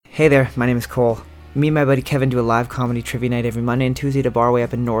Hey there, my name is Cole. Me and my buddy Kevin do a live comedy trivia night every Monday and Tuesday at a bar way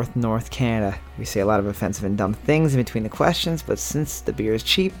up in North Canada. We say a lot of offensive and dumb things in between the questions, but since the beer is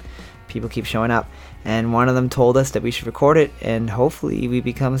cheap, people keep showing up. And one of them told us that we should record it, and hopefully we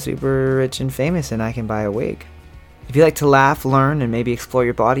become super rich and famous and I can buy a wig. If you like to laugh, learn, and maybe explore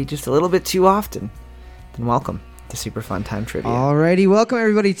your body just a little bit too often, then welcome to Super Fun Time Trivia. Alrighty, welcome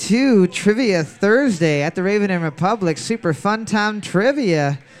everybody to Trivia Thursday at the Raven and Republic Super Fun Time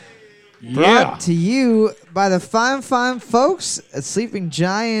Trivia. Brought to you by the fine folks at Sleeping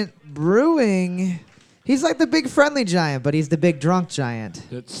Giant Brewing. He's like the big friendly giant, but he's the big drunk giant.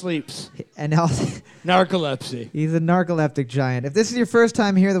 That sleeps. And also, Narcolepsy. he's a narcoleptic giant. If this is your first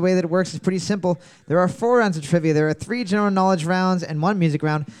time here, the way that it works is pretty simple. There are 4 rounds of trivia. There are 3 general knowledge rounds and 1 music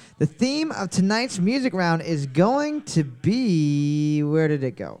round. The theme of tonight's music round is going to be... Where did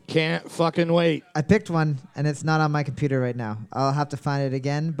it go? Can't fucking wait. I picked one, and it's not on my computer right now. I'll have to find it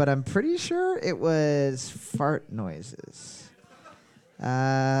again, but I'm pretty sure it was fart noises.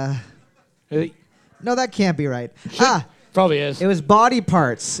 No, that can't be right. Probably is. It was body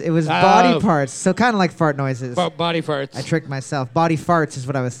parts. It was body parts. So kind of like fart noises. Body farts. I tricked myself. Body farts is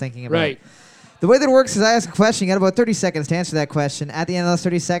what I was thinking about. Right. The way that it works is I ask a question. You got about 30 seconds to answer that question. At the end of those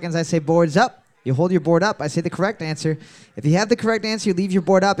 30 seconds, I say boards up. You hold your board up. I say the correct answer. If you have the correct answer, you leave your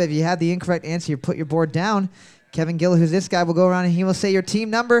board up. If you have the incorrect answer, you put your board down. Kevin Gill, who's this guy, will go around and he will say your team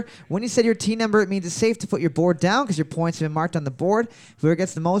number. When you say your team number, it means it's safe to put your board down because your points have been marked on the board. Whoever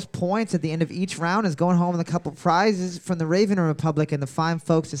gets the most points at the end of each round is going home with a couple prizes from the Raven Republic and the fine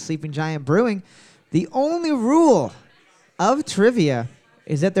folks at Sleeping Giant Brewing. The only rule of trivia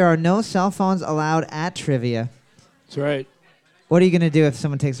is that there are no cell phones allowed at trivia. That's right. What are you going to do if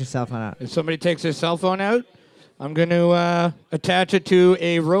someone takes their cell phone out? If somebody takes their cell phone out, I'm going to attach it to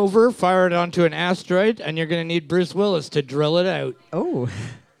a rover, fire it onto an asteroid, and you're going to need Bruce Willis to drill it out. Oh,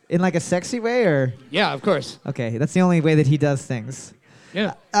 in like a sexy way or? Yeah, of course. Okay, that's the only way that he does things.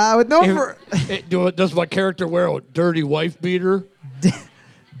 Yeah. With no Does my character wear a dirty wife beater?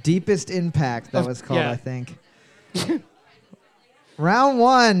 Deepest Impact, that was called, yeah. I think. Round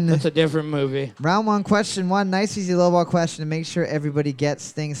 1. That's a different movie. Round 1, question 1. Nice, easy, lowball question to make sure everybody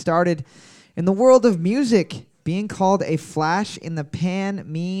gets things started. In the world of music, being called a flash in the pan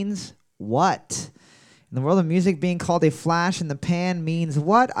means what? In the world of music, being called a flash in the pan means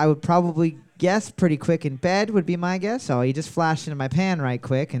what? I would probably guess pretty quick in bed would be my guess. Oh, you just flashed into my pan right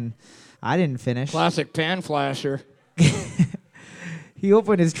quick, and I didn't finish. Classic pan flasher. He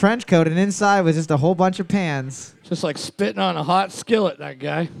opened his trench coat, and inside was just a whole bunch of pans. Just like spitting on a hot skillet, that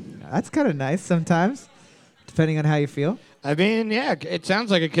guy. That's kind of nice sometimes, depending on how you feel. I mean, yeah, it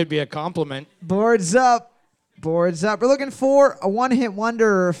sounds like it could be a compliment. Boards up. Boards up. We're looking for a one-hit wonder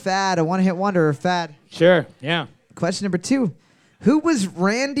or a fad. A one-hit wonder or a fad. Sure, yeah. Question number 2. Who was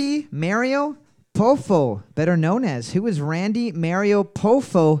Randy Mario Poffo, better known as? Who was Randy Mario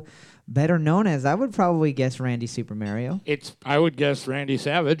Poffo, better known as? I would probably guess Randy Super Mario. I would guess Randy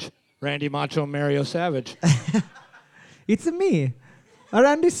Savage. Randy Macho Mario Savage. It's a me. A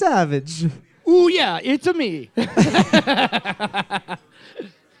Randy Savage. Ooh, yeah, it's a me.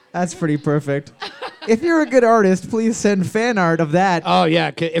 That's pretty perfect. If you're a good artist, please send fan art of that. Oh,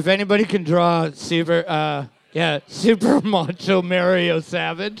 yeah. If anybody can draw Super Macho Mario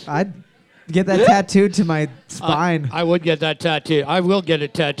Savage. I'd get that tattooed to my spine. I would get that tattooed. I will get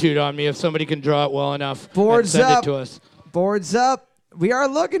it tattooed on me if somebody can draw it well enough. Boards and send up. it to us. Boards up. We are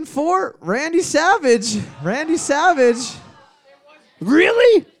looking for Randy Savage. Randy Savage.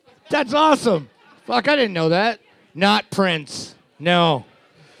 Really? That's awesome. Fuck, I didn't know that. Not Prince. No.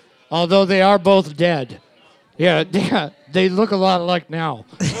 Although they are both dead. Yeah, they look a lot alike now.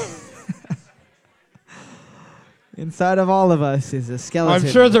 Inside of all of us is a skeleton. I'm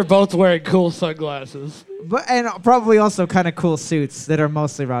sure they're both wearing cool sunglasses. And probably also kind of cool suits that are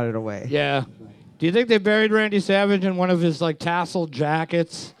mostly rotted away. Yeah. Do you think they buried Randy Savage in one of his like tassel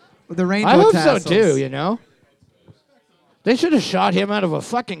jackets? With the rainbow I hope tassels. so too, you know? They should have shot him out of a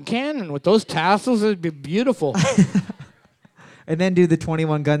fucking cannon with those tassels. It'd be beautiful. And then do the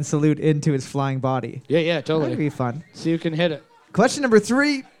 21 gun salute into his flying body. Yeah, totally. That'd be fun. See who can hit it. Question number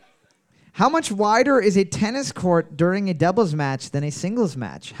 3. How much wider is a tennis court during a doubles match than a singles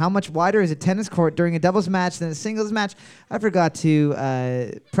match? How much wider is a tennis court during a doubles match than a singles match? I forgot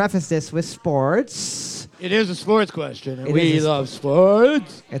to preface this with sports. It is a sports question, and we love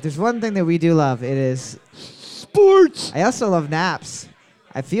sports. If there's one thing that we do love, it is sports. I also love naps.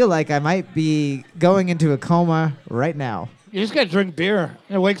 I feel like I might be going into a coma right now. You just gotta drink beer.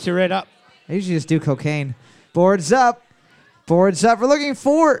 It wakes you right up. I usually just do cocaine. Boards up. Boards up. We're looking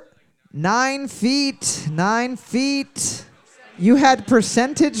for 9 feet. 9 feet. You had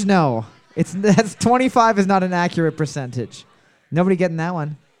percentage? No. That's 25 is not an accurate percentage. Nobody getting that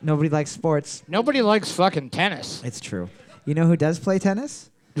one. Nobody likes sports. Nobody likes fucking tennis. It's true. You know who does play tennis?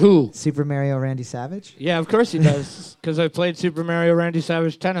 Who? Super Mario Randy Savage. Yeah, of course he does. Because I played Super Mario Randy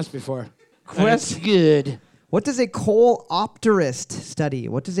Savage tennis before. And it's good. What does a coleopterist study?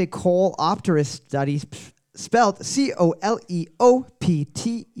 What does a coleopterist study spelled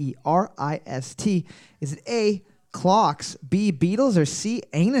Coleopterist? Is it A, clocks, B, beetles, or C,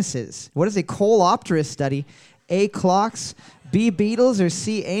 anuses? What is a coleopterist study? A, clocks, B, beetles, or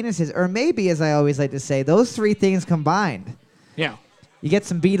C, anuses? Or maybe, as I always like to say, those three things combined. Yeah. You get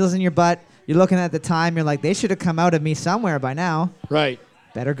some beetles in your butt. You're looking at the time. You're like, they should have come out of me somewhere by now. Right.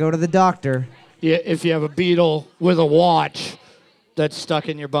 Better go to the doctor. Yeah, if you have a beetle with a watch that's stuck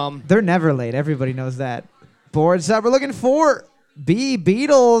in your bum. They're never late. Everybody knows that. Boards up. We're looking for B,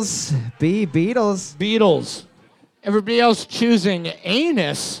 beetles. B, beetles. Beetles. Everybody else choosing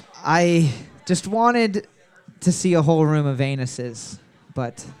anus. I just wanted to see a whole room of anuses,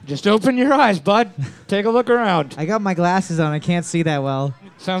 but Just open your eyes, bud. Take a look around. I got my glasses on. I can't see that well.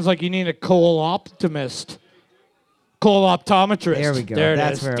 Sounds like you need a coal-optimist. Coal-optometrist. There we go. There it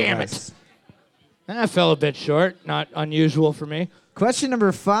That's is. where Damn it it. was. That fell a bit short. Not unusual for me. Question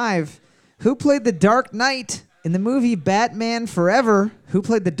number 5. Who played the Dark Knight in the movie Batman Forever? Who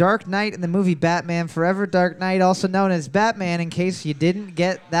played the Dark Knight in the movie Batman Forever? Dark Knight, also known as Batman, in case you didn't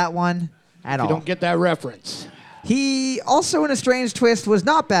get that one at You all. don't get that reference. He also, in a strange twist, was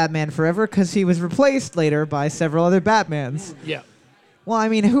not Batman Forever because he was replaced later by several other Batmans. Yeah. Well, I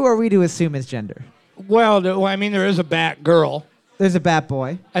mean, who are we to assume his gender? Well, I mean, there is a bat girl, There's a Bat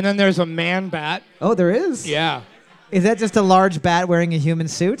Boy. and then there's a man bat. Oh, there is? Yeah. Is that just a large bat wearing a human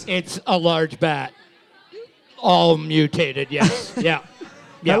suit? It's a large bat. All mutated, yes. Yeah.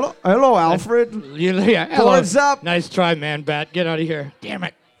 Yeah. Hello, Alfred. Yeah. Hello. Boards up. Nice try, man bat. Get out of here. Damn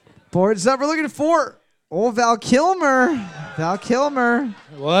it. Boards up. We're looking for Val Kilmer. Val Kilmer.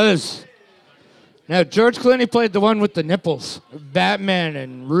 It was. Now, George Clooney played the one with the nipples. Batman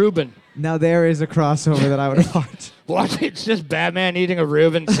and Reuben. Now there is a crossover that I would have watched. What? It's just Batman eating a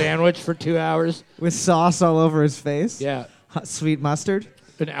Reuben sandwich for 2 hours? With sauce all over his face. Yeah. Hot sweet mustard.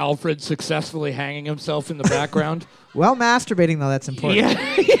 And Alfred successfully hanging himself in the background. Well, masturbating, though, that's important.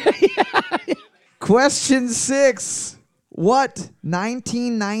 Yeah. Question 6. What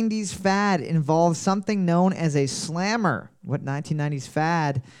 1990s fad involves something known as a slammer? What 1990s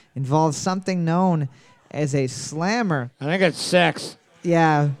fad involves something known as a slammer? I think it's sex.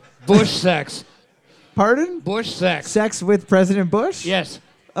 Yeah. Bush sex. Pardon? Bush sex. Sex with President Bush? Yes.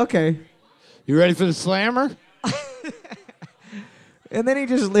 Okay. You ready for the slammer? And then he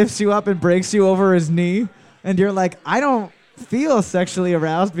just lifts you up and breaks you over his knee. And you're like, I don't feel sexually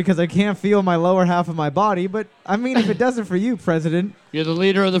aroused because I can't feel my lower half of my body. But I mean, if it does it for you, President. You're the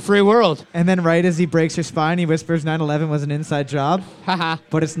leader of the free world. And then right as he breaks your spine, he whispers 9/11 was an inside job. Haha.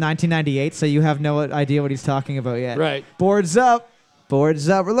 But it's 1998, so you have no idea what he's talking about yet. Right. Boards up. Boards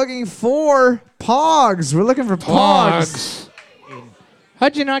up. We're looking for Pogs. We're looking for Pogs.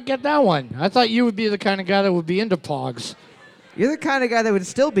 How'd you not get that one? I thought you would be the kind of guy that would be into Pogs. You're the kind of guy that would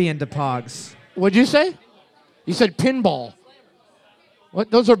still be into Pogs. What'd you say? You said pinball.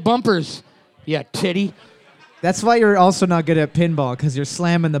 What? Those are bumpers. Yeah, titty. That's why you're also not good at pinball, because you're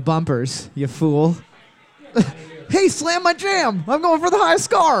slamming the bumpers, you fool. Hey, slam my jam. I'm going for the high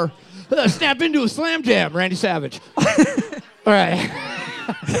scar. Snap into a slam jam, Randy Savage. All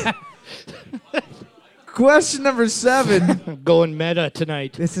right. Question number 7. I'm going meta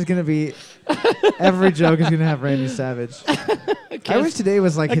tonight. This is going to be... Every joke is going to have Randy Savage. I wish today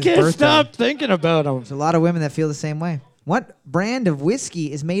was like I his can't birthday. stop thinking about him. There's a lot of women that feel the same way. What brand of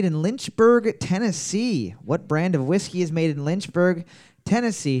whiskey is made in Lynchburg, Tennessee? What brand of whiskey is made in Lynchburg,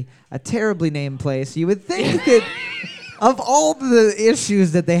 Tennessee? A terribly named place. You would think that of all the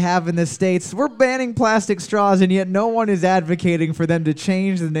issues that they have in the States, we're banning plastic straws, and yet no one is advocating for them to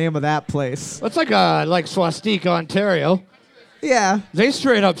change the name of that place. That's like Swastika, Ontario. Yeah. They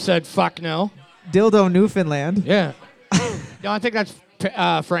straight up said, fuck no. Dildo, Newfoundland. Yeah. No, I think that's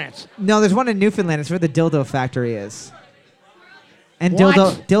France. No, there's one in Newfoundland. It's where the dildo factory is. And What?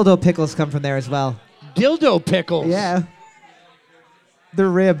 dildo pickles come from there as well. Dildo pickles. Yeah. They're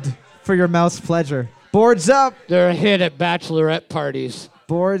ribbed for your mouth's pleasure. Boards up. They're a hit at bachelorette parties.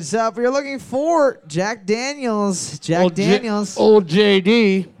 Boards up. We're looking for Jack Daniels. Old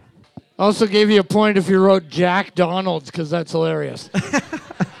JD. Also gave you a point if you wrote Jack Donalds, because that's hilarious.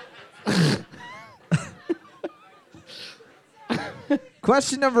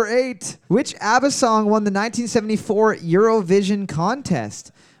 Question number 8. Which ABBA song won the 1974 Eurovision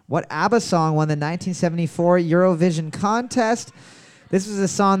contest? What ABBA song won the 1974 Eurovision contest? This was a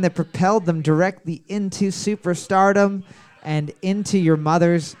song that propelled them directly into superstardom and into your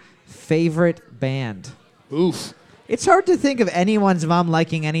mother's favorite band. Oof. It's hard to think of anyone's mom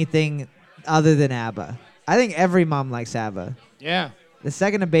liking anything other than ABBA. I think every mom likes ABBA. Yeah. The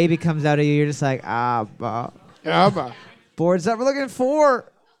second a baby comes out of you, you're just like, ABBA. ABBA. Boards up. We're looking for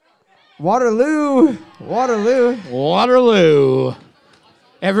Waterloo. Waterloo. Waterloo.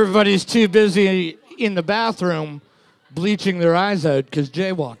 Everybody's too busy in the bathroom bleaching their eyes out because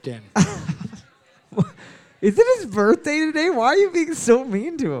Jay walked in. Is it his birthday today? Why are you being so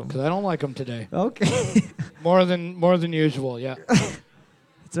mean to him? Because I don't like him today. Okay. More than usual, yeah.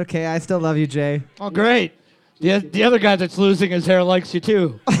 It's okay. I still love you, Jay. Oh, great. The other guy that's losing his hair likes you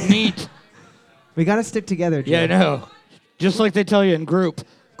too. Neat. We got to stick together, Jay. Yeah, I know. Just like they tell you in group.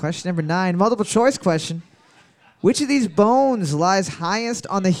 Question number 9, multiple choice question. Which of these bones lies highest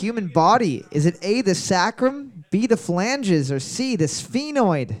on the human body? Is it A, the sacrum, B, the phalanges, or C, the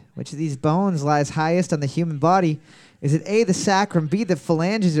sphenoid? Which of these bones lies highest on the human body? Is it A, the sacrum, B, the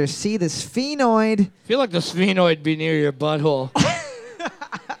phalanges, or C, the sphenoid? I feel like the sphenoid be near your butthole.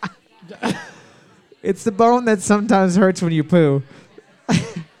 It's the bone that sometimes hurts when you poo.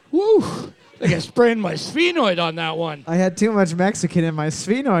 Woo! I think I sprained my sphenoid on that one. I had too much Mexican and my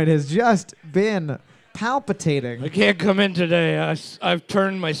sphenoid has just been palpitating. I can't come in today. I've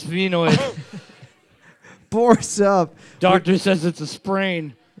turned my sphenoid. Force up. Doctor says it's a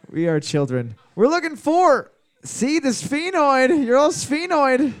sprain. We are children. We're looking for C, the sphenoid. You're all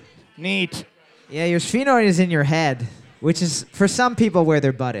sphenoid. Neat. Yeah, your sphenoid is in your head, which is, for some people, where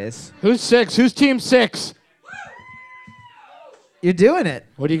their butt is. Who's 6? Who's team 6? You're doing it.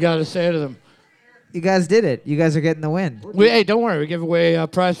 What do you got to say to them? You guys did it. You guys are getting the win. Hey, don't worry. We give away a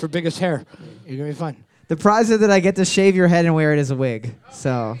prize for biggest hair. You're going to be fine. The prize is that I get to shave your head and wear it as a wig.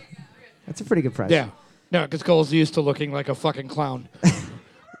 So that's a pretty good prize. Yeah. No, because Cole's used to looking like a fucking clown.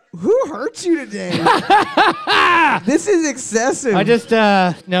 Who hurt you today? This is excessive. I just,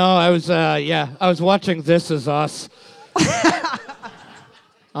 no, I was watching This Is Us.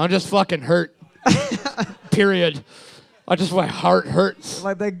 I'm just fucking hurt. Period. My heart hurts.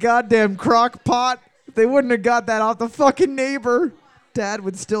 Like that goddamn crock pot. If they wouldn't have got that off the fucking neighbor, Dad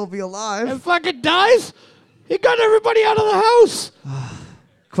would still be alive. And fucking dies? He got everybody out of the house.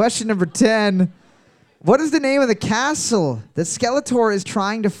 Question number 10. What is the name of the castle that Skeletor is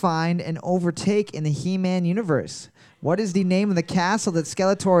trying to find and overtake in the He-Man universe? What is the name of the castle that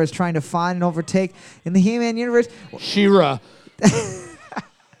Skeletor is trying to find and overtake in the He-Man universe? She-Ra.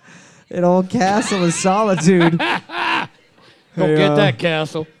 An old castle is solitude. Go get that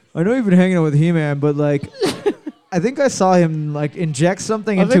castle. I know you've been hanging out with He-Man, but like, I think I saw him like inject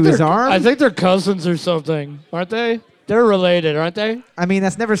something into his arm. I think they're cousins or something, aren't they? They're related, aren't they? I mean,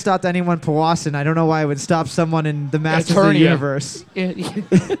 that's never stopped anyone Powassan. I don't know why it would stop someone in the Masters of the Universe.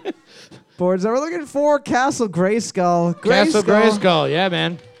 Boards that we're looking for, Castle Grayskull. Castle Grayskull, yeah,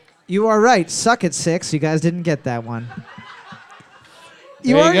 man. You are right. Suck at 6. You guys didn't get that one.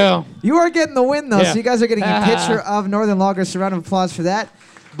 There you go. You are getting the win, though, Yeah. so you guys are getting a picture of Northern Lager. So round of applause for that.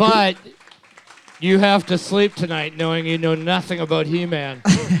 But you have to sleep tonight knowing you know nothing about He-Man.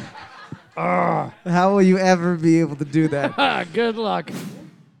 How will you ever be able to do that? Good luck.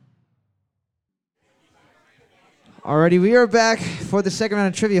 Alrighty, we are back for the second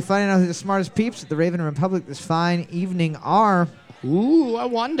round of trivia, finding out who the smartest peeps at the Raven Republic this fine evening are. Ooh, I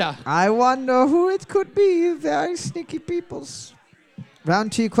wonder. I wonder who it could be. Very sneaky peoples.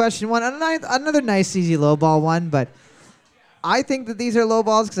 Round 2, question 1. Another nice, easy lowball one, but I think that these are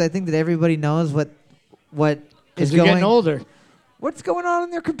lowballs because I think that everybody knows what is You're going. getting older. What's going on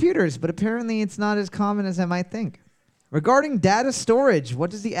in their computers, but apparently it's not as common as I might think. Regarding data storage, what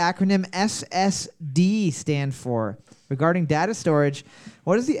does the acronym SSD stand for? Regarding data storage,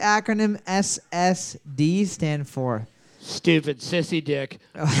 what does the acronym SSD stand for? Stupid sissy dick.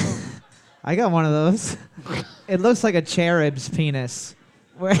 I got one of those. It looks like a cherub's penis,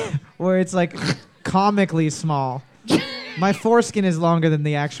 where it's like comically small. My foreskin is longer than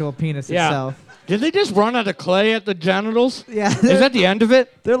the actual penis itself. Did they just run out of clay at the genitals? Yeah. Is that the end of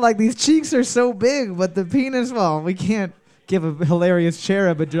it? They're like, these cheeks are so big, but the penis, well, we can't give a hilarious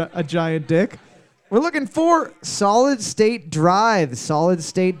cherub a giant dick. We're looking for solid state drive. Solid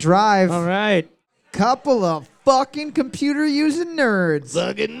state drive. All right. Couple of fucking computer using nerds.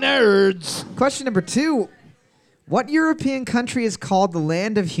 Fucking nerds. Question number 2. What European country is called the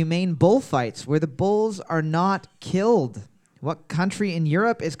land of humane bullfights, where the bulls are not killed? What country in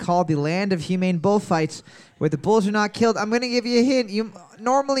Europe is called the land of humane bullfights, where the bulls are not killed? I'm going to give you a hint. You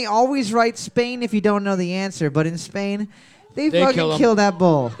normally always write Spain if you don't know the answer, but in Spain, They They fucking kill 'em. kill that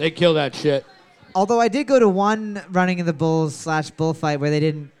bull. They kill that shit. Although I did go to one running in the bulls / bullfight where they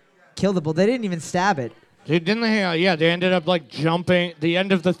didn't kill the bull. They didn't even stab it. Dude, didn't they? Yeah, they ended up like jumping. The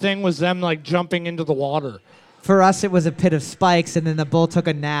end of the thing was them like jumping into the water. For us, it was a pit of spikes, and then the bull took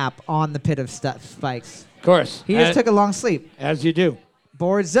a nap on the pit of spikes. Of course. He just took a long sleep. As you do.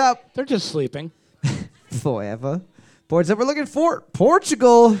 Boards up. They're just sleeping. Forever. Boards up. We're looking for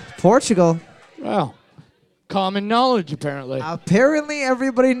Portugal. Portugal. Well, common knowledge apparently. Apparently,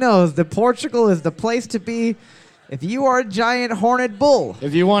 everybody knows that Portugal is the place to be if you are a giant horned bull.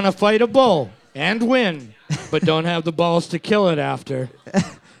 If you want to fight a bull and win, but don't have the balls to kill it after.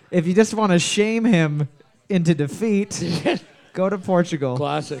 If you just want to shame him into defeat, go to Portugal.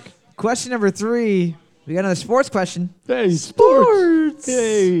 Classic. Question number 3. We got another sports question. Hey, Sports.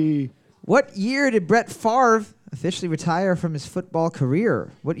 Hey. What year did Brett Favre officially retire from his football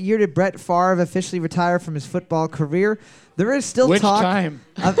career? What year did Brett Favre officially retire from his football career? There is still Which talk. time?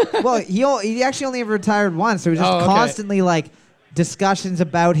 Well, he actually only ever retired once. There was just Oh, okay. constantly like discussions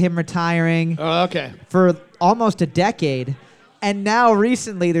about him retiring Oh, okay. for almost a decade. And now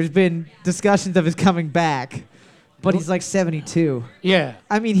recently there's been discussions of his coming back. But he's like 72. Yeah.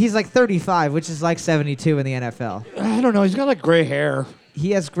 I mean, he's like 35, which is like 72 in the NFL. I don't know. He's got like gray hair. He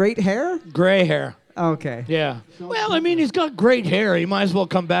has great hair? Gray hair. Okay. Yeah. Well, I mean, he's got great hair. He might as well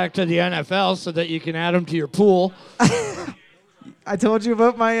come back to the NFL so that you can add him to your pool. I told you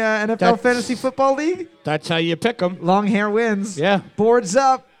about my NFL That's- Fantasy Football League. That's how you pick him. Long hair wins. Yeah. Boards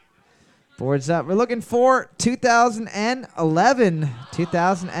up. Boards up. We're looking for 2011.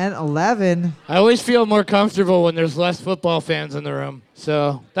 2011. I always feel more comfortable when there's less football fans in the room.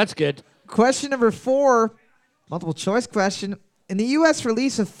 So that's good. Question number 4. Multiple choice question. In the U.S.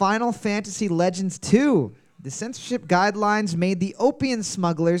 release of Final Fantasy Legends 2, the censorship guidelines made the opium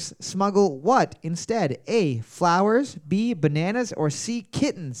smugglers smuggle what instead? A. Flowers, B. Bananas, or C.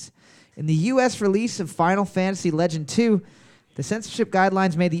 Kittens? In the U.S. release of Final Fantasy Legend 2, the censorship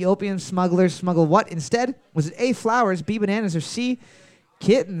guidelines made the opium smugglers smuggle what instead? Was it A. Flowers, B. Bananas, or C.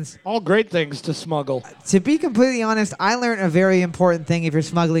 Kittens? All great things to smuggle. To be completely honest, I learned a very important thing if you're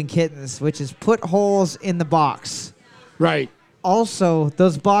smuggling kittens, which is put holes in the box. Right. Also,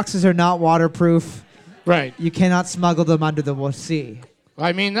 those boxes are not waterproof. Right. You cannot smuggle them under the sea.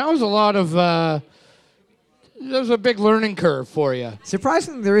 I mean, that was a lot of. That was a big learning curve for you.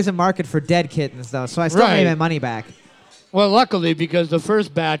 Surprisingly, there is a market for dead kittens, though, so I still made Right. my money back. Well, luckily, because the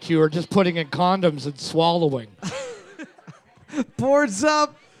first batch you were just putting in condoms and swallowing. Boards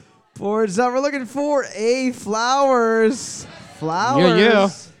up. Boards up. We're looking for A. Flowers. Flowers. Yeah.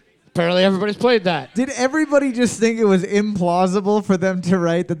 Apparently, everybody's played that. Did everybody just think it was implausible for them to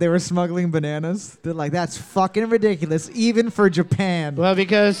write that they were smuggling bananas? They're like, that's fucking ridiculous, even for Japan. Well,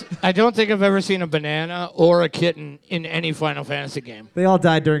 because I don't think I've ever seen a banana or a kitten in any Final Fantasy game. They all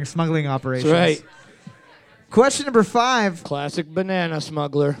died during smuggling operations. That's right. Question number 5. Classic banana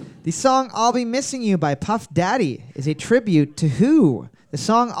smuggler. The song I'll Be Missing You by Puff Daddy is a tribute to who? The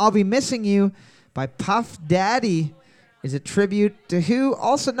song I'll Be Missing You by Puff Daddy is a tribute to who?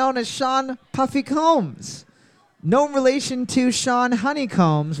 Also known as Sean Puffy Combs. No relation to Sean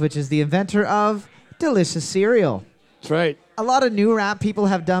Honeycombs, which is the inventor of delicious cereal. That's right. A lot of new rap people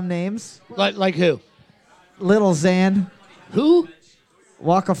have dumb names. Like who? Little Xan, Who?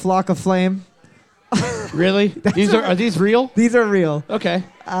 Waka Flocka Flame. Really? Are these real? These are real. Okay.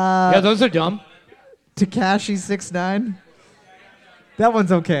 Yeah, those are dumb. Tekashi 6ix9ine. That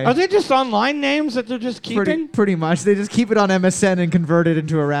one's okay. Are they just online names that they're just keeping? Pretty much. They just keep it on MSN and convert it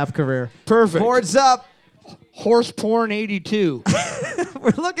into a rap career. Perfect. Boards up. Horse porn 82.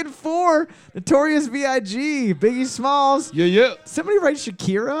 We're looking for Notorious B.I.G., Biggie Smalls. Yeah. Somebody write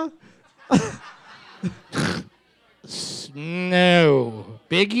Shakira? No.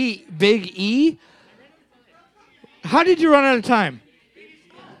 Big E? How did you run out of time?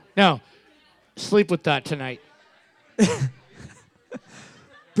 No. Sleep with that tonight.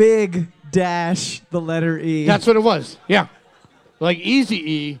 Big dash the letter E. That's what it was. Yeah. Like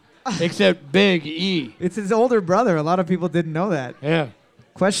Easy E, except Big E. It's his older brother. A lot of people didn't know that. Yeah.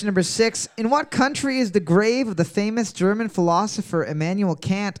 Question number 6. In what country is the grave of the famous German philosopher Immanuel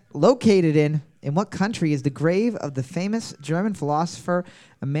Kant located in? In what country is the grave of the famous German philosopher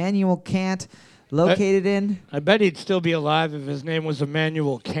Immanuel Kant located in? I bet he'd still be alive if his name was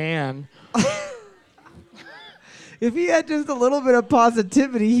Immanuel Can. If he had just a little bit of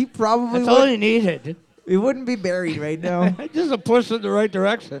positivity, he probably That's all would. he needed. He wouldn't be buried right now. Just a push in the right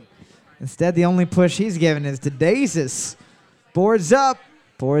direction. Instead, the only push he's given is to Dazus. Boards up.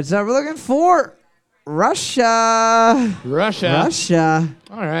 Boards up. We're looking for Russia. Russia. Russia.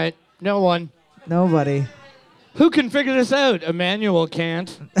 All right. No one. Nobody. Who can figure this out? Emmanuel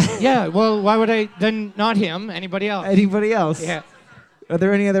can't. Yeah, well, why would I? Then not him. Anybody else? Anybody else? Yeah. Are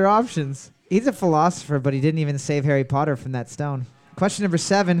there any other options? He's a philosopher, but he didn't even save Harry Potter from that stone. Question number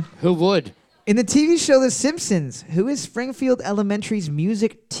 7. Who would? In the TV show The Simpsons, who is Springfield Elementary's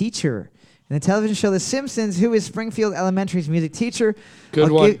music teacher? In the television show The Simpsons, who is Springfield Elementary's music teacher? Good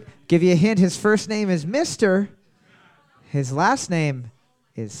I'll one. Give you a hint. His first name is Mr. His last name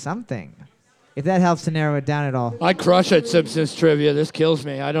is something. If that helps to narrow it down at all. I crush at Simpsons trivia. This kills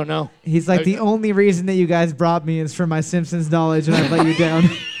me. I don't know. He's like, the only reason that you guys brought me is for my Simpsons knowledge, and I let you down.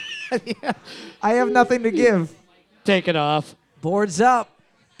 Yeah. I have nothing to give. Take it off. Boards up.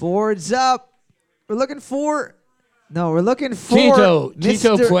 Boards up. We're looking for Tito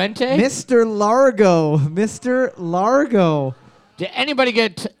Puente? Mr. Largo. Mr. Largo. Did anybody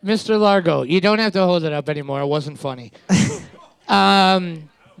get Mr. Largo? You don't have to hold it up anymore. It wasn't funny.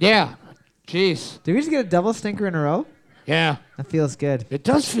 Yeah. Jeez. Did we just get a double stinker in a row? Yeah. That feels good. It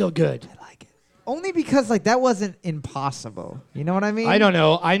does feel good. I like it. Only because that wasn't impossible. You know what I mean? I don't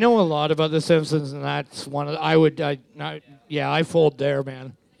know. I know a lot about The Simpsons, and that's one of I fold there,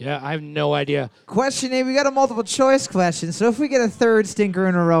 man. Yeah, I have no idea. Question 8, we got a multiple choice question. So if we get a third stinker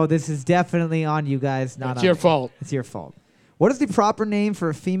in a row, this is definitely on you guys, not on It's your me. fault. It's your fault. What is the proper name for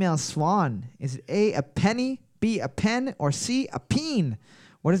a female swan? Is it A, a penny, B, a pen, or C, a peen?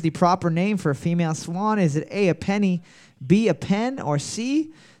 What is the proper name for a female swan? Is it A, a penny, B, a pen, or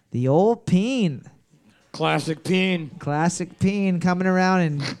C, the old peen? Classic peen. Classic peen coming around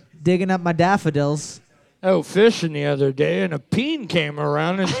and digging up my daffodils. Out fishing the other day, and a peen came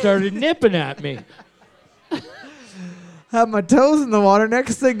around and started nipping at me. Had my toes in the water.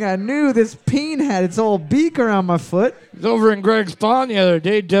 Next thing I knew, this peen had its old beak around my foot. I was over in Greg's pond the other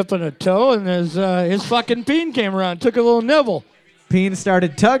day dipping a toe, and his fucking peen came around, took a little nibble. Peen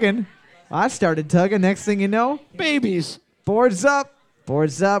started tugging. I started tugging. Next thing you know, Babies. boards up.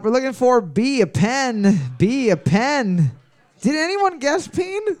 Boards up. We're looking for B, a pen. B, a pen. Did anyone guess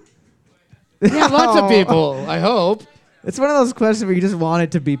peen? Yeah, lots of Oh. people, I hope. It's one of those questions where you just want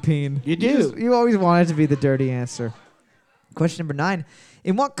it to be peen. You do. You always want it to be the dirty answer. Question number 9.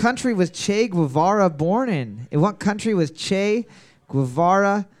 In what country was Che Guevara born in? In what country was Che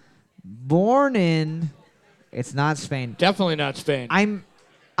Guevara born in? It's not Spain. Definitely not Spain. I'm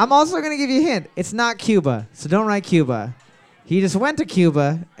also going to give you a hint. It's not Cuba, so don't write Cuba. He just went to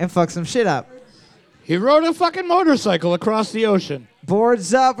Cuba and fucked some shit up. He rode a fucking motorcycle across the ocean.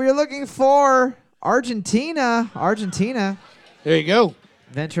 Boards up. We're looking for Argentina. Argentina. There you go.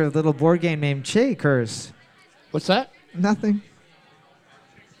 Inventor of a little board game named Che Curse. What's that? Nothing.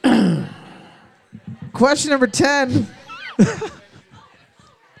 Question number 10.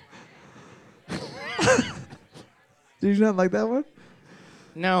 Did you not like that one?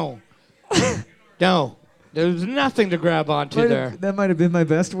 No. No. There's nothing to grab onto there. That might have been my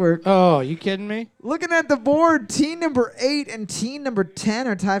best work. Oh, you kidding me? Looking at the board, team number 8 and team number 10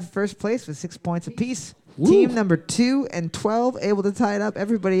 are tied for first place with 6 points apiece. Woo. Team number 2 and 12 able to tie it up.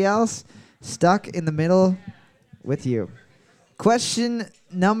 Everybody else stuck in the middle with you. Question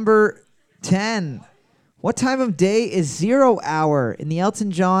number 10. What time of day is 0 hour in the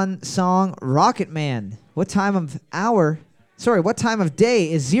Elton John song Rocket Man? What time of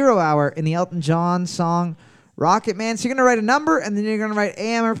day is 0 hour in the Elton John song Rocket Man? So you're going to write a number, and then you're going to write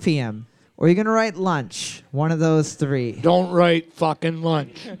AM or PM. Or you're going to write lunch. One of those three. Don't write fucking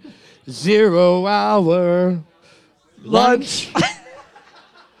lunch. 0 hour lunch.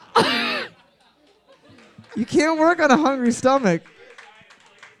 You can't work on a hungry stomach.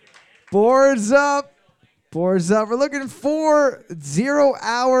 Boards up. Boards up. We're looking for 0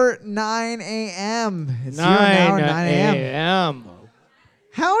 hour 9 a.m. It's 0 hour 9 a.m.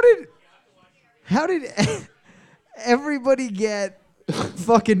 How did everybody get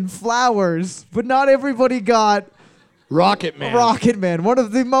fucking flowers, but not everybody got Rocket Man. Rocket Man, one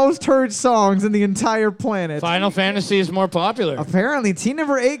of the most heard songs in the entire planet? Final Fantasy is more popular. Apparently, team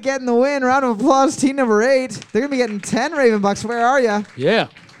number 8 getting the win. Round of applause, team number 8. They're going to be getting 10 Raven Bucks. Where are ya? Yeah.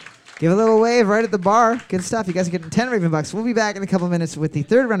 Give a little wave right at the bar. Good stuff. You guys are getting 10 Raven Bucks. We'll be back in a couple minutes with the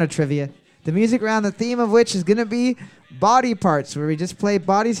third round of trivia. The music round, the theme of which is going to be body parts, where we just play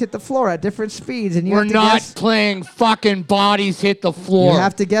bodies hit the floor at different speeds. And you We're have to not guess, playing fucking Bodies Hit the Floor. you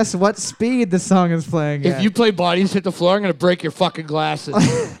have to guess what speed the song is playing If at. you play Bodies Hit the Floor, I'm going to break your fucking glasses.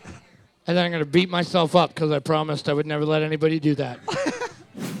 And then I'm going to beat myself up because I promised I would never let anybody do that.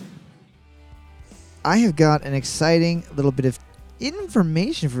 I have got an exciting little bit of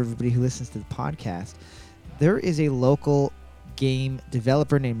information for everybody who listens to the podcast. There is a local game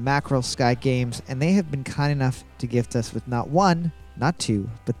developer named Macro Sky Games, and they have been kind enough to gift us with not one, not 2,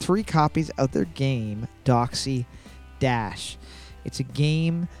 but 3 copies of their game, Doxy Dash. It's a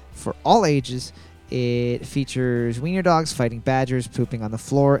game for all ages. It features wiener dogs fighting badgers, pooping on the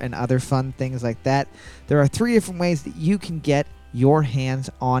floor, and other fun things like that. There are 3 different ways that you can get your hands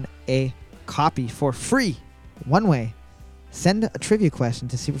on a copy for free. One way, send a trivia question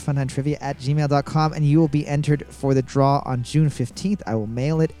to superfuntimetrivia@gmail.com, and you will be entered for the draw on June 15th. I will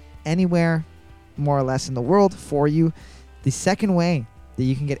mail it anywhere, more or less, in the world for you. The second way that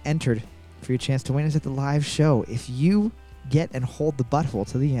you can get entered for your chance to win is at the live show. If you get and hold the butthole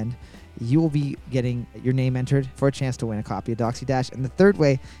to the end, you will be getting your name entered for a chance to win a copy of Doxy Dash. And the third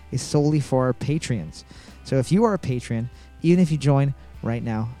way is solely for our Patreons. So if you are a Patreon, even if you join right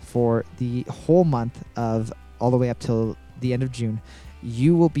now for the whole month of all the way up till the end of June,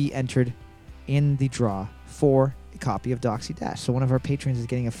 you will be entered in the draw for a copy of Doxy Dash. So one of our patrons is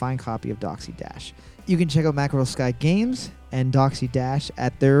getting a fine copy of Doxy Dash. You can check out Mackerel Sky Games and Doxy Dash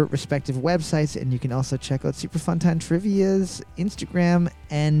at their respective websites, and you can also check out Super Fun Time Trivia's Instagram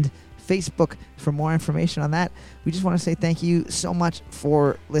and Facebook for more information on that. We just want to say thank you so much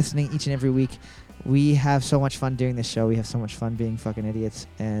for listening each and every week. We have so much fun doing this show. We have so much fun being fucking idiots,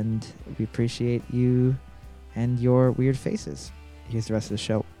 and we appreciate you and your weird faces. Here's the rest of the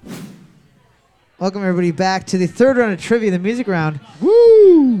show. Welcome everybody back to the third round of trivia, the music round.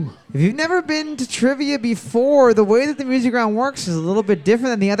 Woo! If you've never been to trivia before, the way that the music round works is a little bit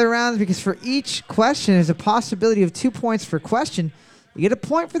different than the other rounds, because for each question there's a possibility of 2 points per question. You get a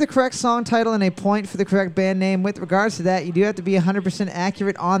point for the correct song title and a point for the correct band name. With regards to that, you do have to be 100%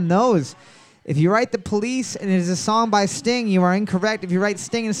 accurate on those. If you write The Police and it is a song by Sting, you are incorrect. If you write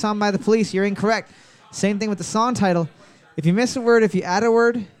Sting and a song by The Police, you're incorrect. Same thing with the song title. If you miss a word, if you add a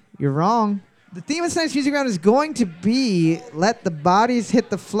word, you're wrong. The theme of tonight's music round is going to be Let the Bodies Hit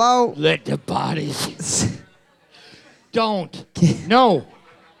the Flow. Let the bodies. Don't. No.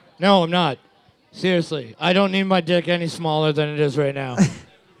 No, I'm not. Seriously. I don't need my dick any smaller than it is right now.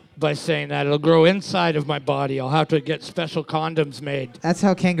 By saying that, it'll grow inside of my body. I'll have to get special condoms made. That's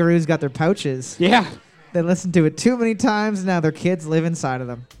how kangaroos got their pouches. Yeah. They listened to it too many times, and now their kids live inside of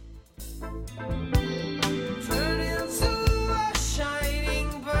them.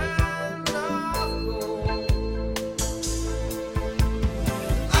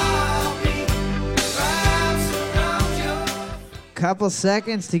 Couple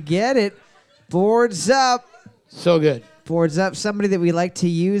seconds to get it. Boards up. So good. Boards up. Somebody that we like to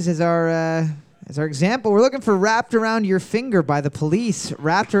use as our example. We're looking for Wrapped Around Your Finger by The Police.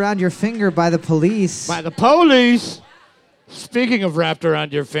 Wrapped Around Your Finger by The Police. By the police. Speaking of wrapped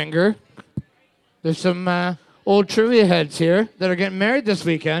around your finger, there's some old trivia heads here that are getting married this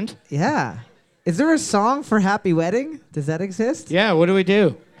weekend. Yeah. Is there a song for Happy Wedding? Does that exist? Yeah, what do we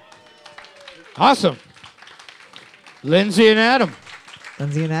do? Awesome. Lindsay and Adam.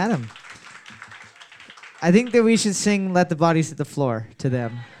 Lindsay and Adam. I think that we should sing Let the Bodies Hit the Floor to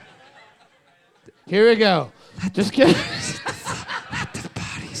them. Here we go. Just kidding. Let the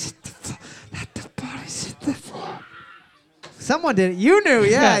bodies hit the floor. Let the bodies hit the floor. Someone did it. You knew,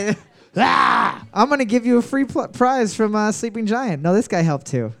 yeah. Ah! I'm going to give you a free prize from Sleeping Giant. No, this guy helped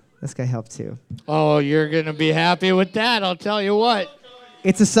too. This guy helped too. Oh, you're going to be happy with that, I'll tell you what.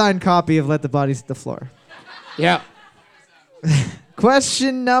 It's a signed copy of Let the Bodies Hit the Floor. Yeah.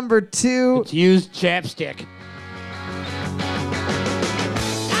 Question number 2. It's used chapstick.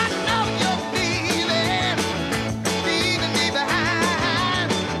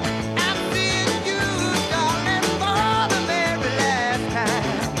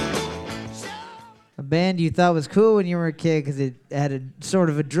 A band you thought was cool when you were a kid because it had a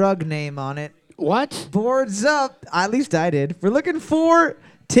sort of a drug name on it. What? Boards up. At least I did. We're looking for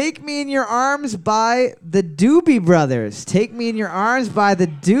Take Me in Your Arms by the Doobie Brothers. Take Me in Your Arms by the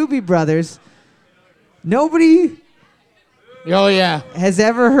Doobie Brothers. Nobody Oh, yeah. has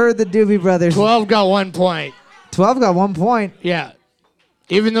ever heard the Doobie Brothers. 12 got 1 point. 12 got 1 point. Yeah.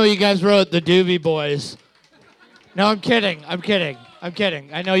 Even though you guys wrote the Doobie Boys. No, I'm kidding. I'm kidding. I'm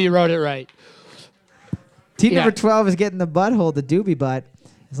kidding. I know you wrote it right. Team Yeah. number 12 is getting the butthole, the Doobie Butt.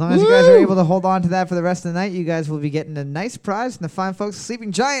 As long as you guys are able to hold on to that for the rest of the night, you guys will be getting a nice prize from the fine folks at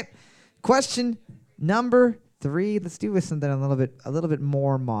Sleeping Giant. Question number 3. Let's do with something a little bit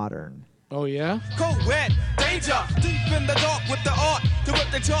more modern. Oh, yeah? Co-ed, danger, deep in the dark with the art to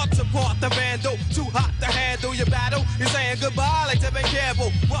rip the charts apart. The vandal, too hot to handle your battle. You're saying goodbye like to be careful.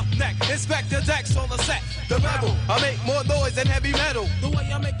 Roughneck, inspect the decks on the set. The rebel, I make more noise than heavy metal. The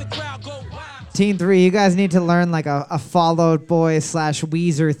way I make the crowd go wild. Team 3, you guys need to learn like a Fall Out Boy /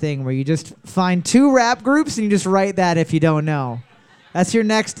 Weezer thing where you just find 2 rap groups and you just write that if you don't know. That's your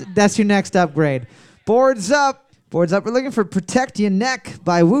next upgrade. Boards up. Boards up. We're looking for Protect Your Neck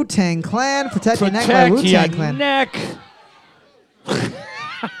by Wu-Tang Clan. Protect Your Neck by Protect Wu-Tang your Clan. neck.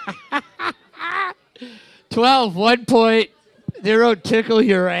 12, 1 point. 0, tickle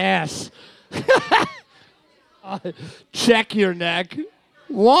your ass. Check your neck.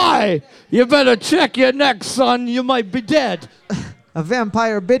 Why? You better check your neck, son. You might be dead. A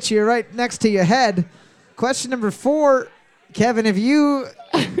vampire bit you right next to your head. Question number 4. Kevin, if you're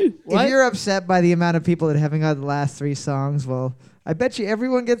upset by the amount of people that haven't got the last 3 songs, well, I bet you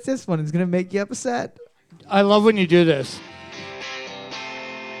everyone gets this one. It's going to make you upset. I love when you do this.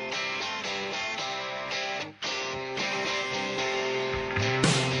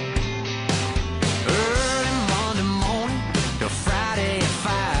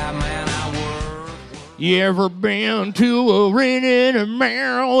 You ever been to a ring in a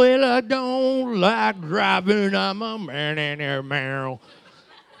barrel? Well, I don't like driving. I'm a man in a barrel.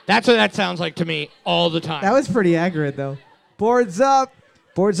 That's what that sounds like to me all the time. That was pretty accurate, though. Boards up.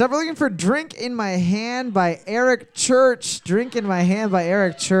 Boards up. We're looking for Drink in My Hand by Eric Church. Drink in My Hand by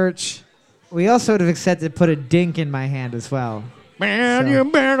Eric Church. We also would have accepted Put a Dink in My Hand as well. Man, So- you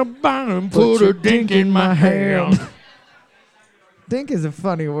better buy and put a dink in my hand. Dink is a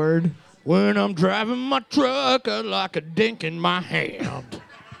funny word. When I'm driving my truck, I like a dink in my hand.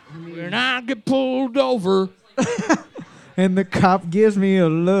 When I get pulled over, And the cop gives me a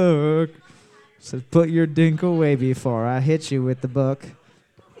look. Says, put your dink away before I hit you with the book.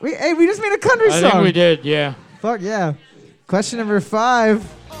 We just made a country I song. think we did, yeah. Fuck yeah. Question number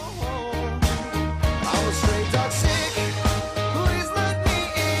 5.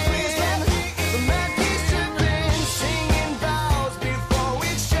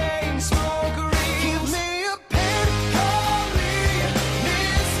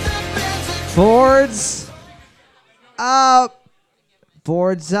 Boards up.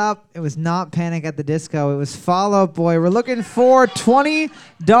 Boards up. It was not Panic at the Disco. It was Fall Out Boy. We're looking for $20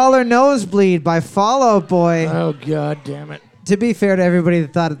 Nosebleed by Fall Out Boy. Oh, God damn it. To be fair to everybody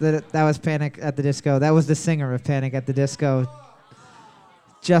that thought that was Panic at the Disco, that was the singer of Panic at the Disco.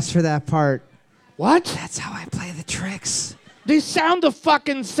 Just for that part. What? That's how I play the tricks. They sound the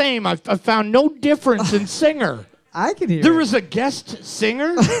fucking same. I found no difference in singer. I can hear There it. was a guest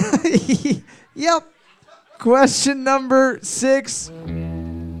singer? Yep. Question number 6.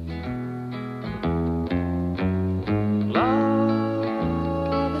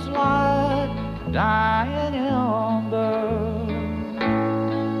 Love is like dying yonder,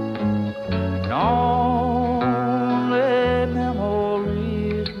 and only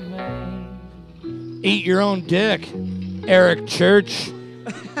memories remain. Eat your own dick, Eric Church.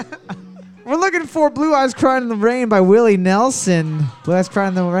 We're looking for Blue Eyes Crying in the Rain by Willie Nelson. Blue Eyes Crying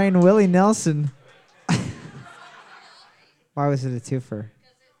in the Rain, Willie Nelson. Why was it a twofer?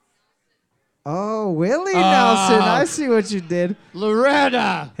 Oh, Willie Nelson. I see what you did.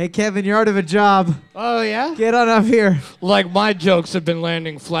 Loretta. Hey, Kevin, you're out of a job. Oh, yeah? Get on up here. Like my jokes have been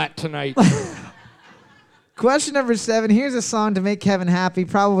landing flat tonight. Question number 7. Here's a song to make Kevin happy.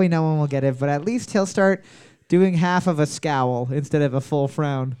 Probably no one will get it, but at least he'll start doing half of a scowl instead of a full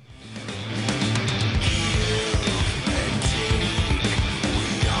frown.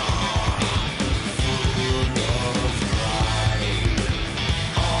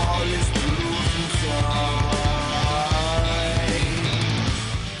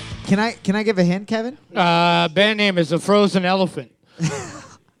 Can I give a hint, Kevin? Band name is The Frozen Elephant.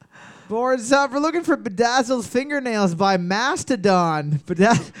 Boards up. We're looking for Bedazzled Fingernails by Mastodon.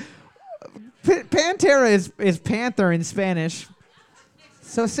 Pantera is panther in Spanish.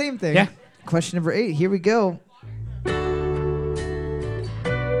 So same thing. Yeah. Question number 8. Here we go.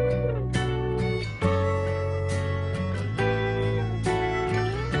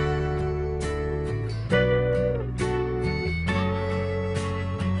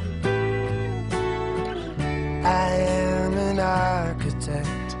 I am an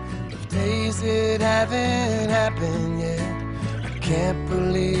architect of days that haven't happened yet. I can't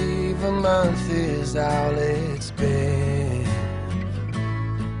believe a month is all it's been.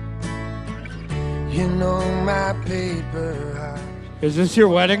 You know my paper heart. Is this your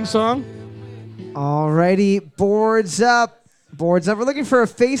wedding song? Alrighty, boards up. Boards up. We're looking for A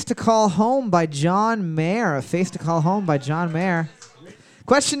Face to Call Home by John Mayer. A Face to Call Home by John Mayer.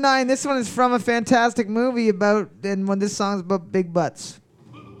 Question 9. This one is from a fantastic movie and when this song's about big butts.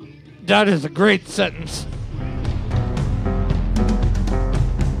 That is a great sentence.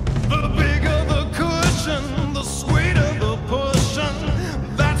 The bigger the cushion, the sweeter the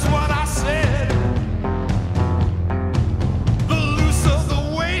pushing. That's what I said. The looser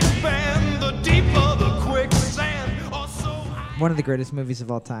the waistband, the deeper the quicksand. One one of the greatest movies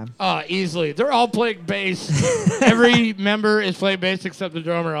of all time. Easily. They're all playing bass. Every member is playing bass except the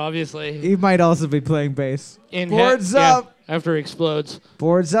drummer, obviously. He might also be playing bass. Boards Yeah, up. after he explodes.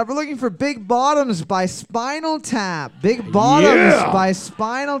 Boards up. We're looking for Big Bottoms by Spinal Tap. Big Bottoms by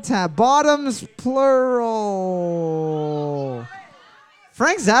Spinal Tap. Bottoms, plural.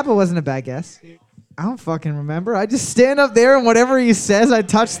 Frank Zappa wasn't a bad guess. I don't fucking remember. I just stand up there and whatever he says, I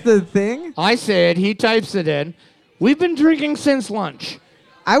touch the thing. I say it. He types it in. We've been drinking since lunch.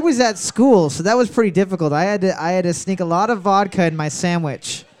 I was at school, so that was pretty difficult. I had to sneak a lot of vodka in my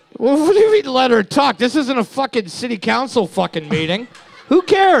sandwich. Well, what do you mean let her talk? This isn't a fucking city council fucking meeting. Who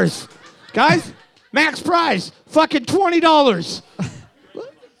cares? Guys, max prize, fucking $20.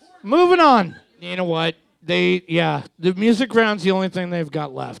 Moving on. You know what? The music round's the only thing they've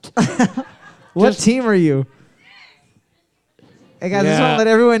got left. What team are you? Hey guys, I just want to let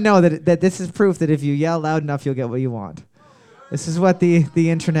everyone know that this is proof that if you yell loud enough, you'll get what you want. This is what the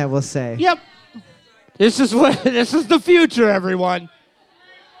internet will say. Yep. This is the future, everyone.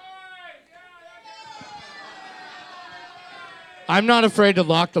 I'm not afraid to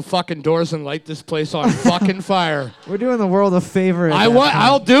lock the fucking doors and light this place on fucking fire. We're doing the world a favor.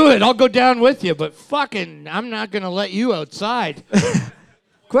 I'll do it. I'll go down with you, but fucking, I'm not gonna let you outside.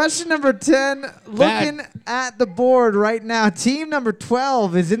 Question number 10. Looking at the board right now, team number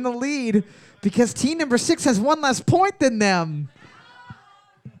 12 is in the lead because team number 6 has one less point than them.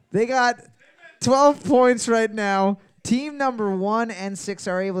 They got 12 points right now. Team number 1 and 6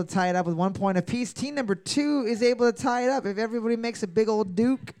 are able to tie it up with 1 point apiece. Team number 2 is able to tie it up if everybody makes a big old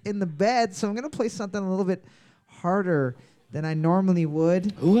duke in the bed. So I'm going to play something a little bit harder than I normally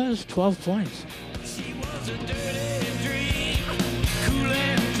would. Who has 12 points? She was a dirty dream, cool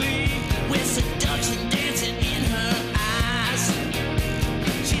and clean, with seduction dancing in her eyes.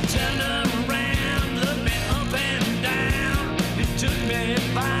 She turned around, looked me up and down, it took me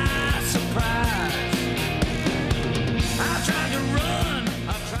by surprise. I tried to run, I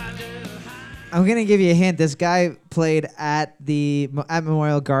tried to hide. I'm going to give you a hint. This guy played at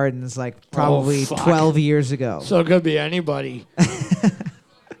Memorial Gardens like probably fuck. 12 years ago. So it could be anybody.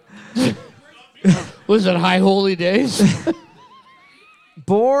 Was it High Holy Days?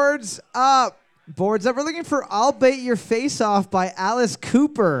 Boards up. Boards up. We're looking for I'll Bait Your Face Off by Alice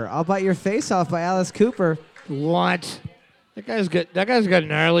Cooper. I'll Bite Your Face Off by Alice Cooper. What? That guy's got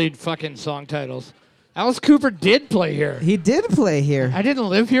gnarly fucking song titles. Alice Cooper did play here. He did play here. I didn't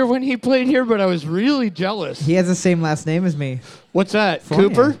live here when he played here, but I was really jealous. He has the same last name as me. What's that? Fournier.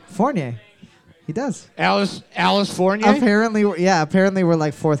 Cooper? Fournier. He does. Alice Fournier? Apparently we're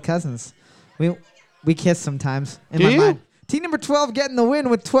like fourth cousins. We kiss sometimes. In Do my you? mind. Team number 12 getting the win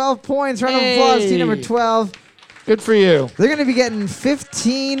with 12 points. Round of applause. Team number 12. Good for you. They're going to be getting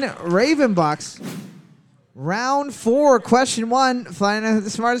 15 Raven bucks. Round 4, question 1. Finding out who the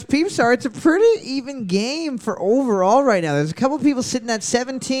smartest peeps are. It's a pretty even game for overall right now. There's a couple people sitting at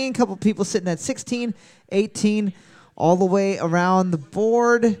 17, a couple people sitting at 16, 18, all the way around the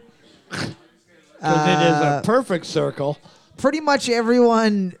board. Because it is a perfect circle. Pretty much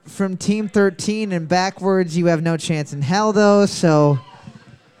everyone from Team 13 and backwards, you have no chance in hell, though, so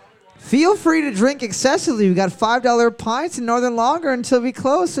feel free to drink excessively. We got $5 pints in Northern Lager until we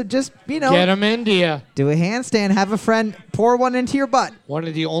close, so just, Get them into you. do a handstand, have a friend pour one into your butt. One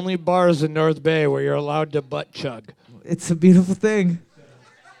of the only bars in North Bay where you're allowed to butt chug. It's a beautiful thing.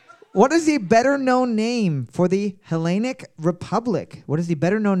 What is the better known name for the Hellenic Republic? What is the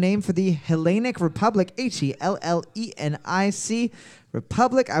better known name for the Hellenic Republic? Hellenic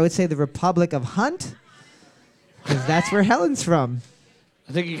Republic. I would say the Republic of Hunt, because that's where Helen's from.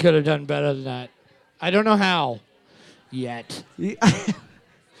 I think you could have done better than that. I don't know how. Yet.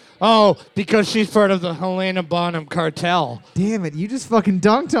 Oh, because she's part of the Helena Bonham cartel. Damn it, you just fucking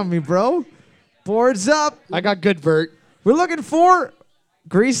dunked on me, bro. Boards up. I got good vert. We're looking for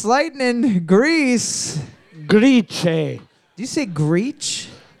Grease Lightning. Grease. Grice. Did you say Greech?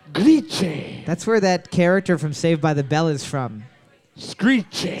 Grice. That's where that character from Saved by the Bell is from.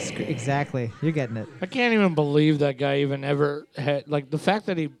 Screech. Exactly. You're getting it. I can't even believe that guy even ever had, like, the fact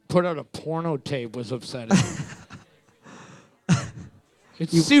that he put out a porno tape was upsetting.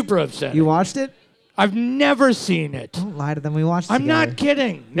 It's super upsetting. You watched it? I've never seen it. Don't lie to them. We watched it I'm together. not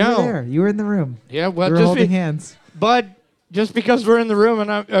kidding. You were No. there. You were in the room. Yeah, well, We were just holding hands. but just because we're in the room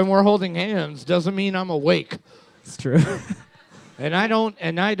and we're holding hands doesn't mean I'm awake. It's true. And I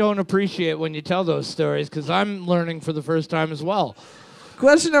don't appreciate when you tell those stories because I'm learning for the first time as well.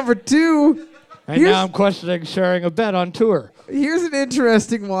 Question number 2. And now I'm questioning sharing a bet on tour. Here's an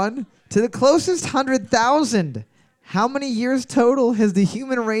interesting one. To the closest 100,000, how many years total has the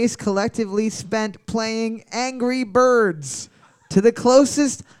human race collectively spent playing Angry Birds? to the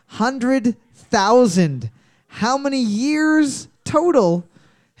closest 100,000. How many years total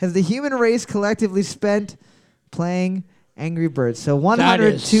has the human race collectively spent playing Angry Birds? So 100, That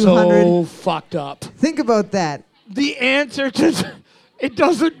is 200. so fucked up. Think about that. The answer to it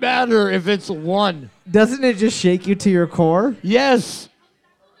doesn't matter if it's 1. Doesn't it just shake you to your core? Yes.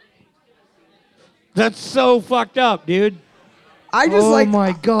 That's so fucked up, dude. I just Oh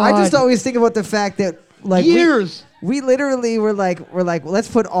my God. I just always think about the fact that like Years. we literally were like let's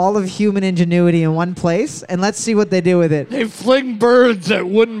put all of human ingenuity in one place and let's see what they do with it. They fling birds at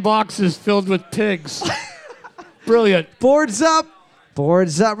wooden boxes filled with pigs. Brilliant. Boards up.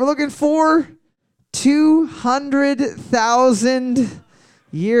 Boards up. We're looking for 200,000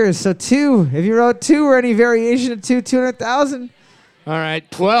 years. So 2. If you wrote 2 or any variation of 200,000. All right,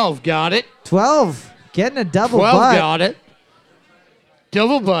 12 got it. 12. Getting a double 12 butt. got it.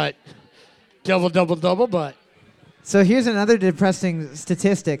 Double butt. Double butt. So here's another depressing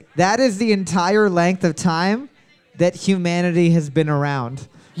statistic. That is the entire length of time that humanity has been around.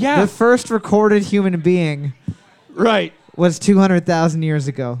 Yeah. The first recorded human being Right. was 200,000 years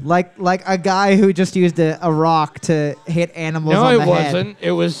ago. Like a guy who just used a rock to hit animals No, on it the head. wasn't.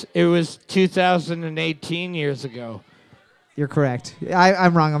 It was 2018 years ago. You're correct.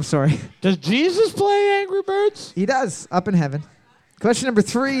 I'm wrong. I'm sorry. Does Jesus play Angry Birds? He does, up in heaven. Question number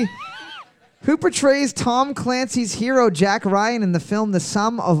 3. Who portrays Tom Clancy's hero Jack Ryan in the film The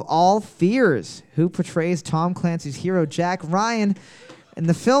Sum of All Fears? Who portrays Tom Clancy's hero Jack Ryan in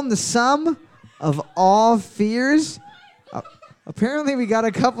the film The Sum of All Fears? Apparently we got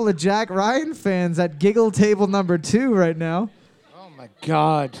a couple of Jack Ryan fans at giggle table number 2 right now. Oh my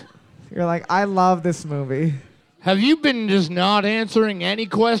God. You're like, I love this movie. Have you been just not answering any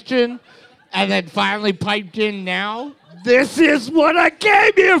question and then finally piped in now? This is what I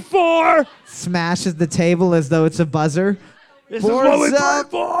came here for. Smashes the table as though it's a buzzer. This is what we Boards played up.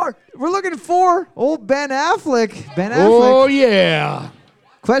 for. We're looking for old Ben Affleck. Ben Affleck. Oh, yeah.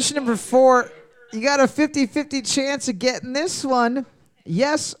 Question number 4. You got a 50-50 chance of getting this one.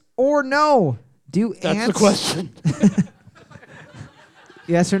 Yes or no? Do That's ants... the question.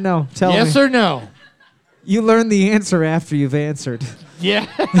 Yes or no? Tell Yes me. or no? You learn the answer after you've answered. Yeah.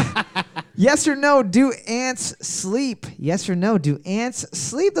 Yes or no? Do ants sleep? Yes or no? Do ants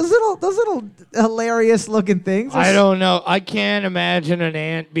sleep? Those little hilarious looking things. I don't know. I can't imagine an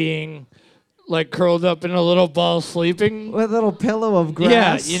ant being like curled up in a little ball sleeping. With a little pillow of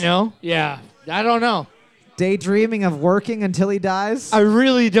grass. Yeah, you know? Yeah. I don't know. Daydreaming of working until he dies. I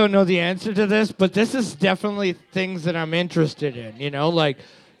really don't know the answer to this, but this is definitely things that I'm interested in. You know, like,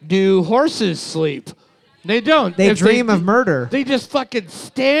 do horses sleep? They don't. They If dream of murder. They just fucking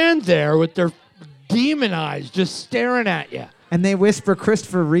stand there with their demon eyes just staring at you. And they whisper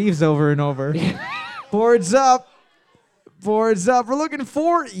Christopher Reeves over and over. Boards up. Boards up. We're looking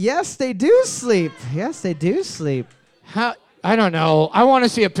for, yes, they do sleep. Yes, they do sleep. How? I don't know. I want to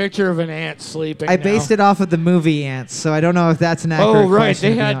see a picture of an ant sleeping. I based it off of the movie Ants, so I don't know if that's an accurate Oh, right. question,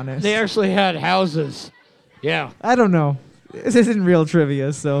 to be honest. They actually had houses. Yeah. I don't know. This isn't real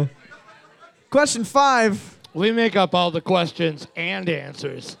trivia, so. Question 5. We make up all the questions and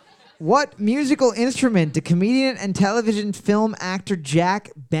answers. What musical instrument did comedian and television film actor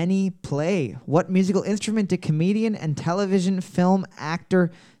Jack Benny play? What musical instrument did comedian and television film actor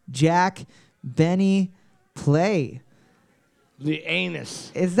Jack Benny play? The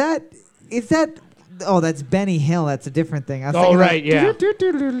anus. Is that oh, that's Benny Hill. That's a different thing. I was Oh, thinking right, yeah.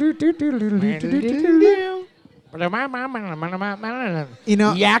 You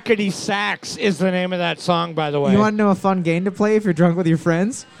know, Yakety Sax is the name of that song, by the way. you want to know a fun game to play if you're drunk with your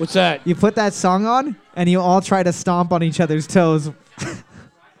friends? What's that? You put that song on, and you all try to stomp on each other's toes.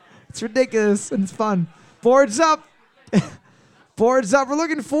 It's ridiculous, and it's fun. Boards up. Boards up. We're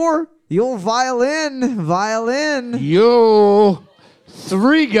looking for the old violin. Violin. Yo,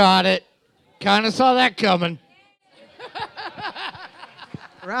 3 got it. Kind of saw that coming.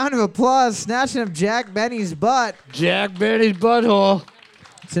 Round of applause. Snatching up Jack Benny's butt. Jack Benny's butthole.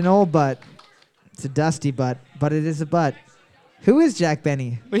 It's an old butt. It's a dusty butt, but it is a butt. Who is Jack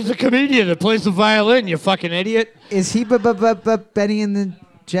Benny? He's a comedian that plays the violin, you fucking idiot. Is he Benny and the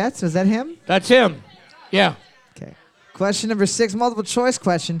Jets? Was that him? That's him. Yeah. Okay. Question number 6, multiple choice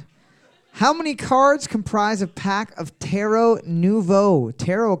question. How many cards comprise a pack of Tarot Nouveau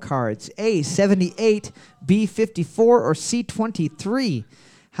tarot cards? A, 78, B, 54, or C, 23?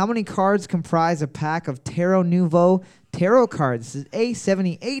 How many cards comprise a pack of Tarot Nouveau tarot cards? Is it A,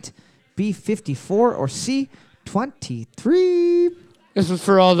 78, B, 54, or C, 23? This is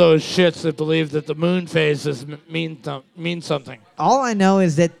for all those shits that believe that the moon phases mean something. All I know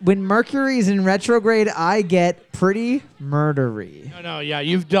is that when Mercury's in retrograde, I get pretty murdery. No, yeah,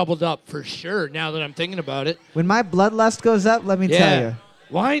 you've doubled up for sure now that I'm thinking about it. When my bloodlust goes up, let me tell you,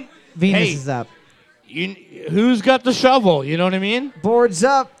 Why? Venus Hey, is up. Who's got the shovel? You know what I mean? Boards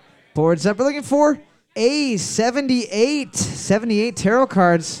up. Boards up. We're looking for a 78. 78 tarot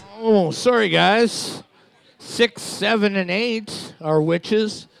cards. Oh, sorry, guys. 6, 7, and 8 are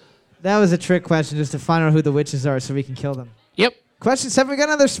witches. That was a trick question just to find out who the witches are so we can kill them. Yep. Question 7. We got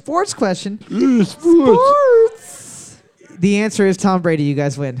another sports question. Sports. Sports. The answer is Tom Brady. You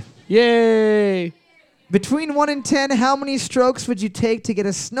guys win. Yay. Between 1 and 10, how many strokes would you take to get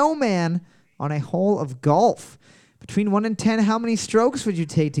a snowman on a hole of golf? Between 1 and 10, how many strokes would you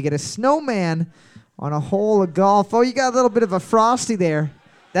take to get a snowman on a hole of golf? Oh, you got a little bit of a frosty there.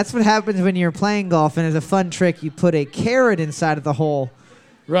 That's what happens when you're playing golf, and as a fun trick, you put a carrot inside of the hole.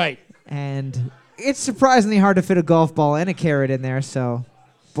 Right. And it's surprisingly hard to fit a golf ball and a carrot in there, so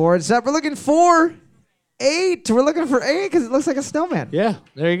boards up. We're looking for 8. We're looking for 8 because it looks like a snowman. Yeah,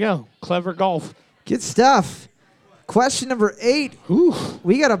 there you go. Clever golf. Good stuff. Question number 8. Ooh.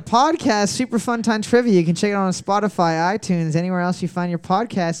 We got a podcast, Super Fun Time Trivia. You can check it out on Spotify, iTunes, anywhere else you find your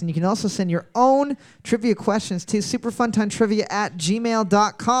podcast. And you can also send your own trivia questions to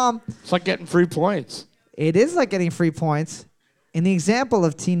superfuntimetrivia@gmail.com. It's like getting free points. It is like getting free points. In the example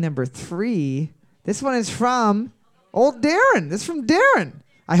of team number 3, this one is from old Darren. This is from Darren.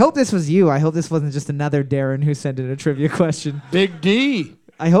 I hope this was you. I hope this wasn't just another Darren who sent in a trivia question. Big D.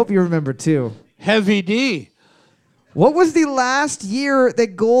 I hope you remember too. Heavy D. What was the last year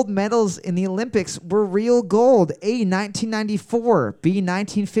that gold medals in the Olympics were real gold? A, 1994, B,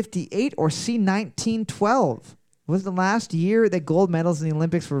 1958, or C, 1912? What was the last year that gold medals in the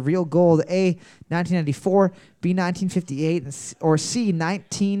Olympics were real gold? A, 1994, B, 1958, or C,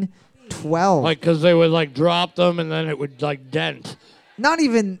 1912? Like, because they would, like, drop them and then it would, like, dent. Not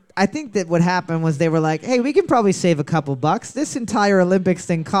even, I think that what happened was they were like, hey, we can probably save a couple bucks. This entire Olympics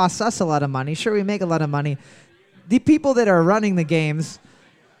thing costs us a lot of money. Sure, we make a lot of money. The people that are running the games,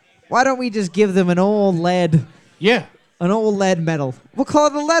 why don't we just give them an old lead medal? We'll call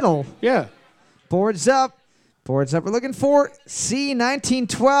it a ledal. Yeah. Boards up. Boards up. We're looking for C,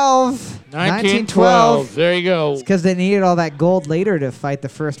 1912. 1912. There you go. It's because they needed all that gold later to fight the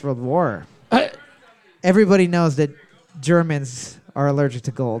First World War. Everybody knows that Germans are allergic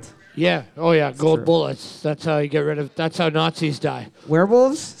to gold. Yeah. Oh, yeah. Gold true. bullets. That's how you get rid of. That's how Nazis die.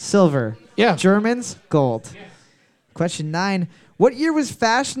 Werewolves, silver. Yeah. Germans, gold. Yeah. Question 9. What year was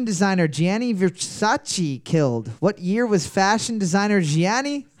fashion designer Gianni Versace killed? What year was fashion designer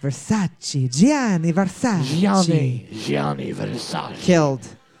Gianni Versace killed?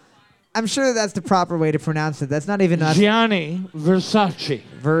 I'm sure that's the proper way to pronounce it. That's not even us. Gianni Versace.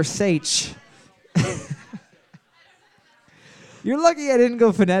 Versace. You're lucky I didn't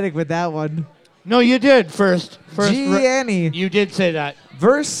go phonetic with that one. No, you did first. Gianni. You did say that.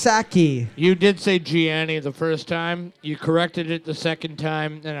 Versace. You did say Gianni the first time. You corrected it the second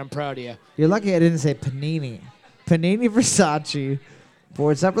time, and I'm proud of you. You're lucky I didn't say Panini. Panini Versace.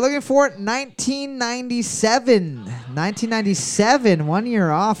 Boards up. We're looking for 1997. 1997. 1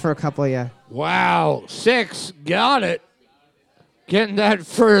 year off for a couple of you. Wow. 6. Got it. Getting that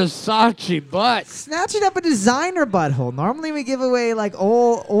Versace butt. Snatching up a designer butthole. Normally we give away like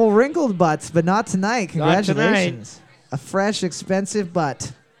old wrinkled butts, but not tonight. Congratulations. A fresh, expensive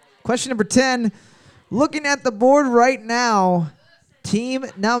butt. Question number 10. Looking at the board right now, team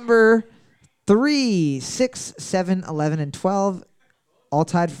number 3, 6, 7, 11, and 12, all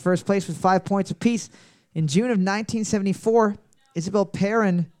tied for first place with 5 points apiece. In June of 1974, Isabel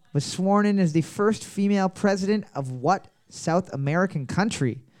Perrin was sworn in as the first female president of what South American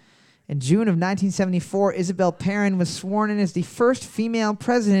country? In June of 1974, Isabel Perrin was sworn in as the first female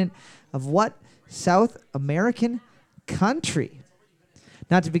president of what South American country?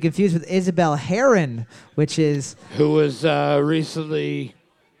 Not to be confused with Isabel Heron, which is... Who was recently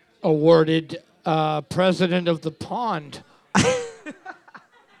awarded president of the pond.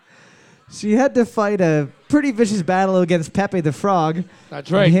 She had to fight a pretty vicious battle against Pepe the Frog.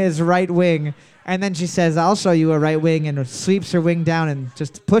 That's right. In his right wing. And then she says, I'll show you a right wing, and sweeps her wing down and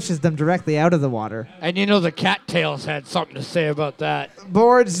just pushes them directly out of the water. And you know the cattails had something to say about that.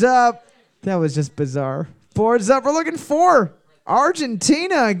 Boards up. That was just bizarre. Boards up. We're looking for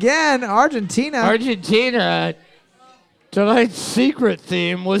Argentina again. Argentina. Tonight's secret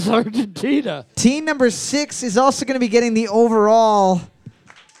theme was Argentina. Team number 6 is also going to be getting the overall.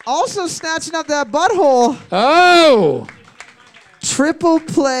 Also snatching up that butthole. Oh! Triple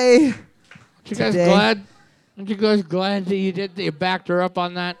play. You guys today. glad Aren't you guys glad that you backed her up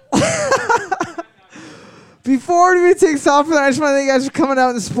on that? Before we take off for that, I just want to thank you guys for coming out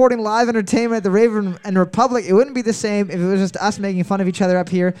and supporting live entertainment at the Raven and Republic. It wouldn't be the same if it was just us making fun of each other up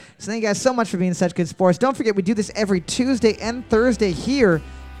here. So thank you guys so much for being such good sports. Don't forget, we do this every Tuesday and Thursday here.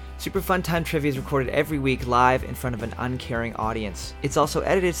 Super Fun Time Trivia is recorded every week live in front of an uncaring audience. It's also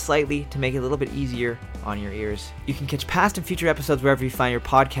edited slightly to make it a little bit easier on your ears. You can catch past and future episodes wherever you find your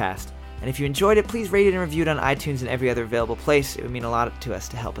podcast. And if you enjoyed it, please rate it and review it on iTunes and every other available place. It would mean a lot to us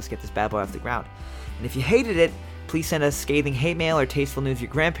to help us get this bad boy off the ground. And if you hated it, please send us scathing hate mail or tasteful news of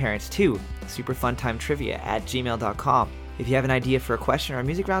your grandparents to superfuntimetrivia@gmail.com. If you have an idea for a question or a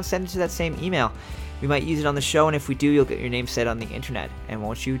music round, send it to that same email. We might use it on the show, and if we do, you'll get your name said on the internet. And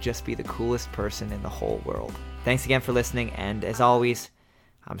won't you just be the coolest person in the whole world? Thanks again for listening, and as always,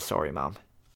 I'm sorry, Mom.